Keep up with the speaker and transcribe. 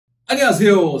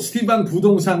안녕하세요. 스티반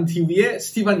부동산 TV의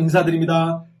스티반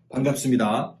인사드립니다.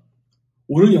 반갑습니다.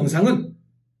 오늘 영상은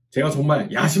제가 정말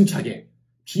야심차게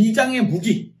비장의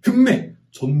무기, 급매,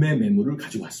 전매 매물을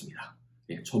가지고 왔습니다.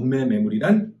 전매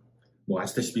매물이란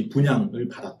아시다시피 분양을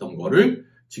받았던 거를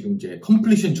지금 이제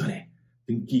컴플리션 전에,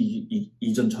 등기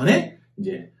이전 전에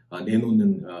이제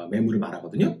내놓는 매물을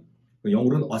말하거든요.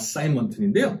 영어로는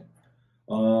어사인먼트인데요.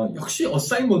 역시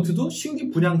어사인먼트도 신규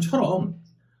분양처럼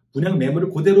분양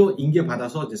매물을 그대로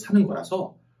인계받아서 이제 사는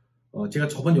거라서 제가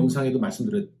저번 영상에도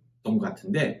말씀드렸던 것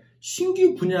같은데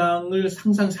신규 분양을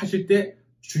항상 사실 때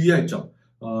주의할 점,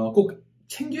 꼭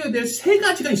챙겨야 될 세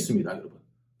가지가 있습니다, 여러분.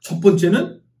 첫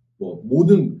번째는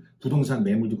모든 부동산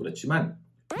매물도 그렇지만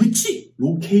위치,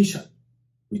 로케이션,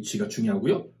 위치가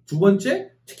중요하고요. 두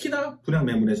번째, 특히나 분양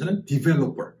매물에서는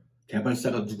디벨로퍼,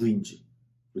 개발사가 누구인지.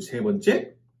 그리고 세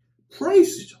번째,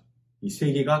 프라이스죠. 이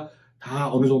세 개가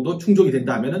다 어느 정도 충족이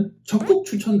된다 하면은 적극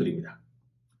추천드립니다.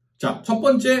 자, 첫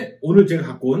번째 오늘 제가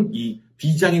갖고 온 이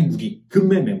비장의 무기,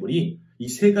 급매 매물이 이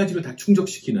세 가지를 다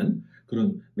충족시키는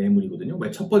그런 매물이거든요.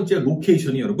 첫 번째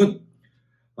로케이션이 여러분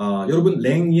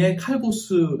랭리에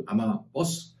칼보스 아마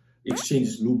버스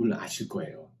익스체인지 루브를 아실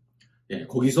거예요.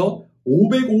 거기서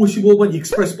 555번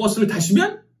익스프레스 버스를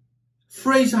타시면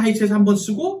프레이즈 하이츠에서 한번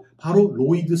쓰고 바로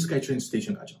로이드 스카이트레인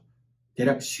스테이션 가죠.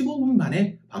 대략 15분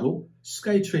만에 바로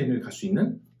스카이트레인을 갈 수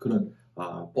있는 그런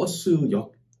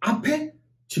버스역 앞에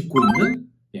짓고 있는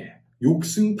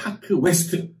욕슨파크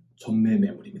웨스트 전매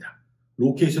매물입니다.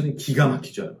 로케이션은 기가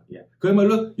막히죠.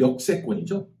 그야말로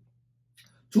역세권이죠.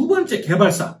 두 번째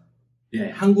개발사,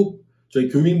 한국 저희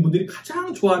교민분들이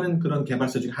가장 좋아하는 그런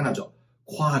개발사 중에 하나죠.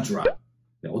 쿼드라.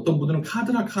 어떤 분들은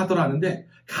카드라 하는데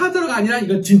카드라가 아니라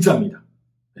이건 진짜입니다.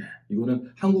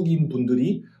 이거는 한국인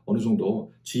분들이 어느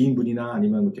정도 지인분이나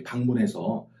아니면 이렇게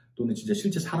방문해서 또는 진짜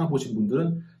실제 살아보신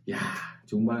분들은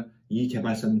정말 이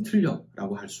개발사는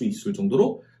틀려라고 할 수 있을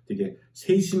정도로 되게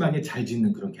세심하게 잘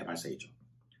짓는 그런 개발사이죠.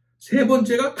 세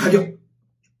번째가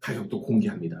가격도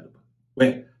공개합니다, 여러분.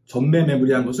 왜? 전매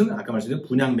매물이라는 것은 아까 말씀드린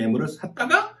분양 매물을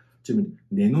샀다가 지금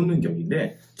내놓는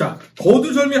격인데, 자,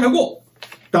 거두절미하고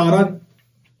따란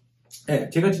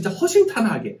제가 진짜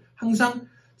허심탄회하게 항상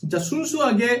진짜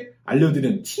순수하게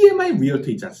알려드리는 TMI 리얼터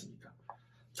있지 않습니까?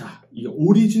 자, 이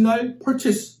오리지널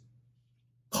퍼체스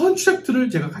컨트랙트를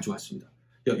제가 가져왔습니다.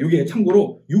 이게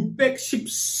참고로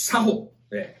 614호,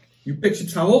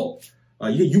 614호,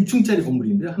 이게 6층짜리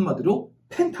건물인데 한마디로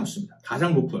펜트하우스입니다.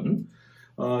 가장 높은.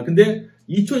 근데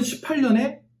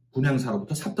 2018년에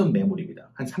분양사로부터 샀던 매물입니다.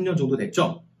 한 3년 정도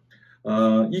됐죠?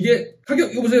 이게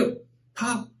가격, 이거 보세요.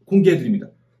 다 공개해드립니다.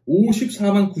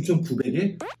 54만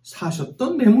 9,900에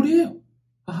사셨던 매물이에요.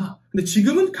 근데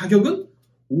지금은 가격은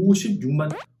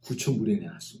 56만 9,900에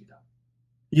내놨습니다.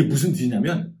 이게 무슨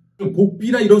뜻이냐면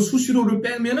복비나 이런 수수료를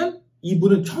빼면은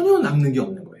이분은 전혀 남는 게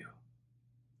없는 거예요.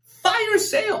 Fire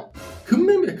sale!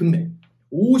 급매입니다, 급매.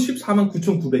 54만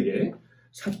 9,900에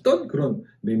샀던 그런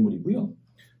매물이고요.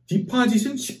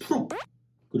 디파짓은 10%.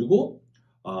 그리고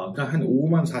한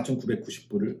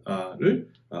 54,990불을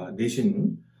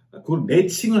내신 그걸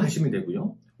매칭을 하시면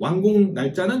되고요. 완공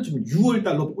날짜는 지금 6월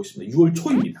달로 보고 있습니다. 6월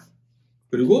초입니다.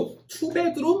 그리고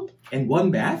 2bedroom and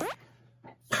 1bath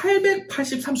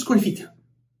 883스퀘어피트.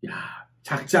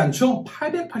 작지 않죠?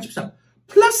 883.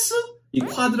 플러스 이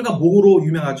쿼드라가 뭐로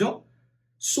유명하죠?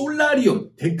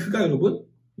 솔라리움 데크가 여러분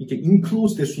이렇게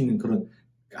인클로즈 될 수 있는 그런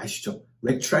아시죠?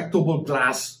 retractable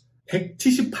glass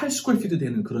 178스퀘어피트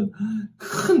되는 그런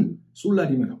큰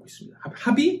솔라리움을 갖고 있습니다.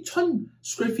 합이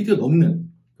 1000스퀘어피트가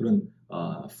넘는 그런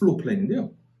플로어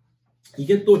플랜인데요.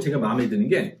 이게 또 제가 마음에 드는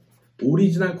게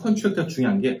오리지널 컨트랙트가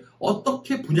중요한 게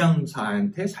어떻게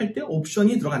분양사한테 살 때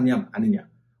옵션이 들어갔냐 아니냐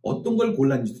어떤 걸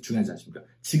골랐는지도 중요하지 않습니까?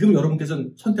 지금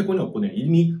여러분께서는 선택권이 없거든요.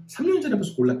 이미 3년 전에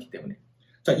벌써 골랐기 때문에.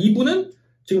 자, 이분은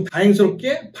지금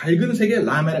다행스럽게 밝은 색의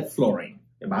라미네이트 플로어링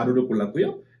마루를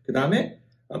골랐고요. 그 다음에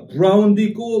브라운도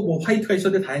있고 화이트가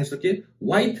있었는데 다행스럽게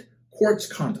화이트 쿼츠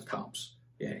카운터탑스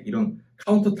이런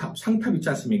카운터탑, 상탑 있지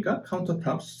않습니까?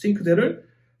 카운터탑, 싱크대를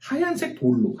하얀색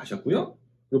돌로 가셨고요.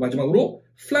 그리고 마지막으로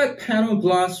flat panel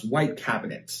glass white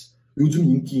cabinets. 요즘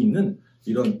인기 있는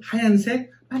이런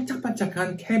하얀색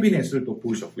반짝반짝한 캐비넷을 또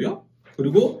보셨고요.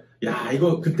 그리고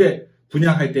이거 그때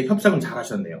분양할 때 협상을 잘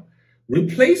하셨네요.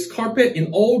 Replace carpet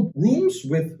in all rooms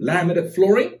with laminate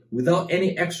flooring without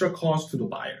any extra cost to the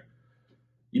buyer.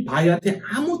 이 바이한테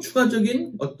아무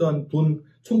추가적인 어떤 돈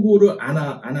청구를 안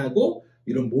하고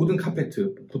이런 모든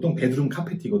카페트, 보통 베드룸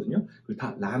카페트이거든요. 그걸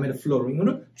다 라미네이트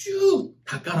플로어링으로 쭉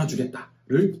다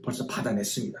깔아주겠다를 벌써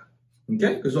받아냈습니다.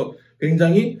 그래서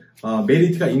굉장히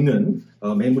메리트가 있는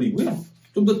매물이고요.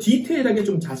 좀 더 디테일하게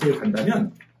좀 자세히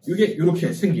간다면 이게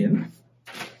이렇게 생긴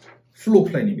플로어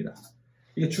플랜입니다.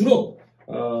 이게 주로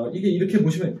이게 이렇게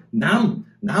보시면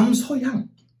남서향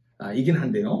이긴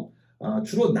한데요.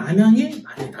 주로 남향에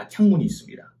안에 다 창문이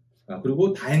있습니다.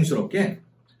 그리고 다행스럽게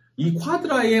이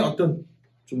쿼드라의 어떤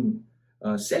좀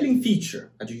셀링 피처,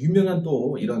 아주 유명한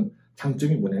또 이런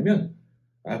장점이 뭐냐면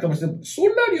아까 말씀드린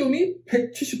솔라리움이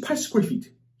 178 스퀘어 피트.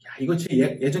 야, 이거 제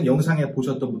예전 영상에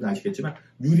보셨던 분들 아시겠지만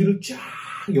유리를 쫙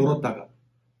열었다가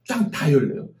쫙 다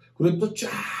열려요. 그리고 또 쫙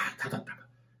닫았다가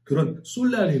그런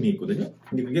솔라리움이 있거든요.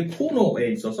 근데 그게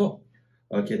코너에 있어서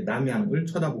이렇게 남향을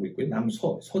쳐다보고 있고요.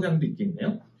 서장도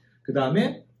있겠네요. 그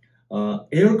다음에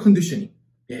에어 컨디셔닝.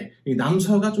 예,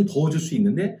 남서가 좀 더워질 수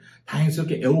있는데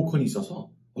다행스럽게 에어컨이 있어서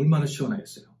얼마나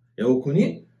시원하겠어요.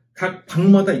 에어컨이 각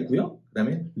방마다 있고요. 그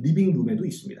다음에 리빙룸에도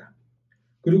있습니다.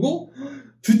 그리고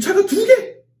주차가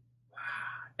 2개!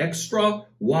 와, extra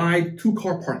wide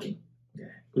 2-car parking. 예,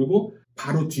 그리고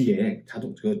바로 뒤에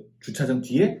주차장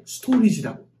뒤에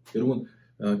스토리지라고 여러분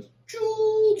쭉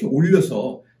이렇게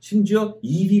올려서 심지어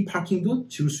EV 파킹도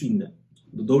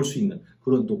넣을 수 있는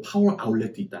그런 또 파워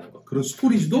아울렛도 있다는 거. 그런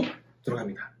스토리지도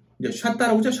들어갑니다. 이제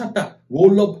샷다라고 하죠. 샷다.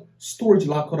 롤업 스토리지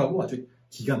락커라고 아주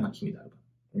기가 막힙니다.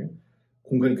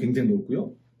 공간이 굉장히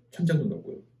넓고요. 천장도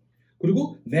넓고요.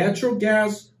 그리고 natural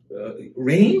gas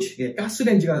range, 예, 가스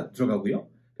렌지가 들어가고요.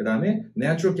 그 다음에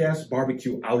natural gas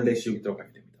barbecue 아울렛이 여기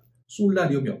들어가게 됩니다.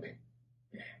 솔라리움 옆에.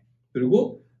 예.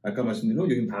 그리고 아까 말씀드린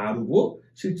여기 마루고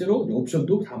실제로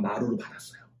옵션도 다 마루로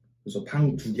받았어요. 그래서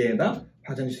방 2개에다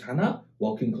화장실 하나,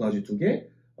 워킹 클로젯 2개,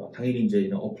 당연히 이제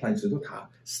이런 어플라이언스도 다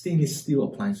스테인리스 스틸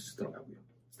어플라이언스 들어가고요.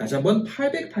 다시 한번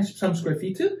 883 스퀘어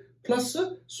피트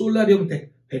플러스 솔라리움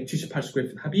 178 스퀘어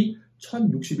피트 합이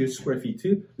 1061 스퀘어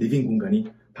피트 리빙 공간이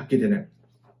받게 되는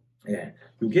예,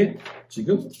 이게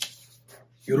지금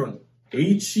이런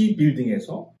H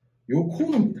빌딩에서 요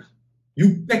코너입니다.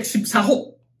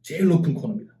 614호 제일 높은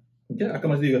코너입니다. 그러니까 아까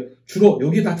말씀드린 주로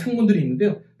여기 다 창문들이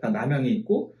있는데요. 다 남향에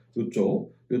있고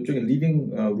요쪽에 리빙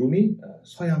룸이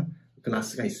서양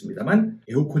글라스가 있습니다만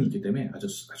에어컨이 있기 때문에 아주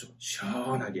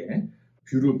시원하게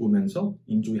뷰를 보면서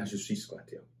인조이 하실 수 있을 것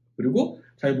같아요. 그리고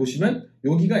잘 보시면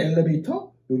여기가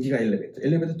엘리베이터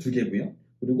 2개고요.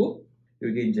 그리고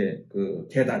여기 이제 그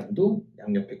계단도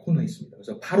양옆에 코너에 있습니다.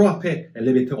 그래서 바로 앞에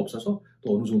엘리베이터가 없어서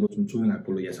또 어느 정도 좀 조용할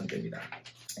걸로 예상됩니다.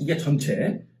 이게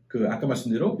전체 그 아까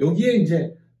말씀대로 여기에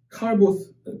이제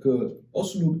카보스 그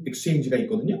버스 룩 엑스체인지가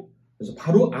있거든요. 그래서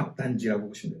바로 앞 단지라고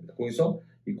보시면 됩니다. 거기서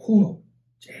이 코너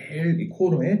제일 이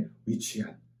코너에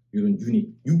위치한 이런 유닛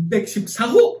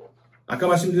 614호 아까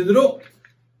말씀드린 대로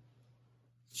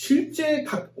실제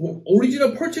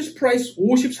오리지널 퍼체스 프라이스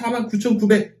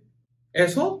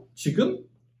 549,900에서 지금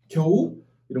겨우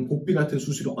이런 복비 같은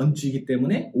수수료 얹히기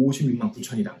때문에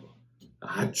 569,000이라는 거.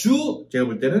 아주 제가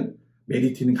볼 때는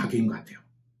메리트 있는 가격인 것 같아요.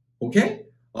 오케이?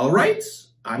 Alright?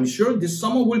 I'm sure this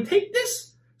summer will take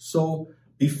this. So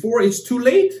before it's too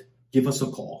late, give us a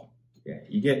call. 예,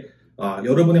 이게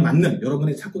여러분에 맞는,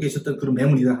 여러분이 찾고 계셨던 그런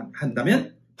매물이라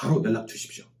한다면 바로 연락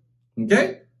주십시오.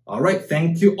 Okay? Alright,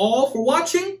 thank you all for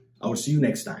watching. I will see you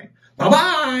next time.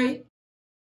 Bye-bye!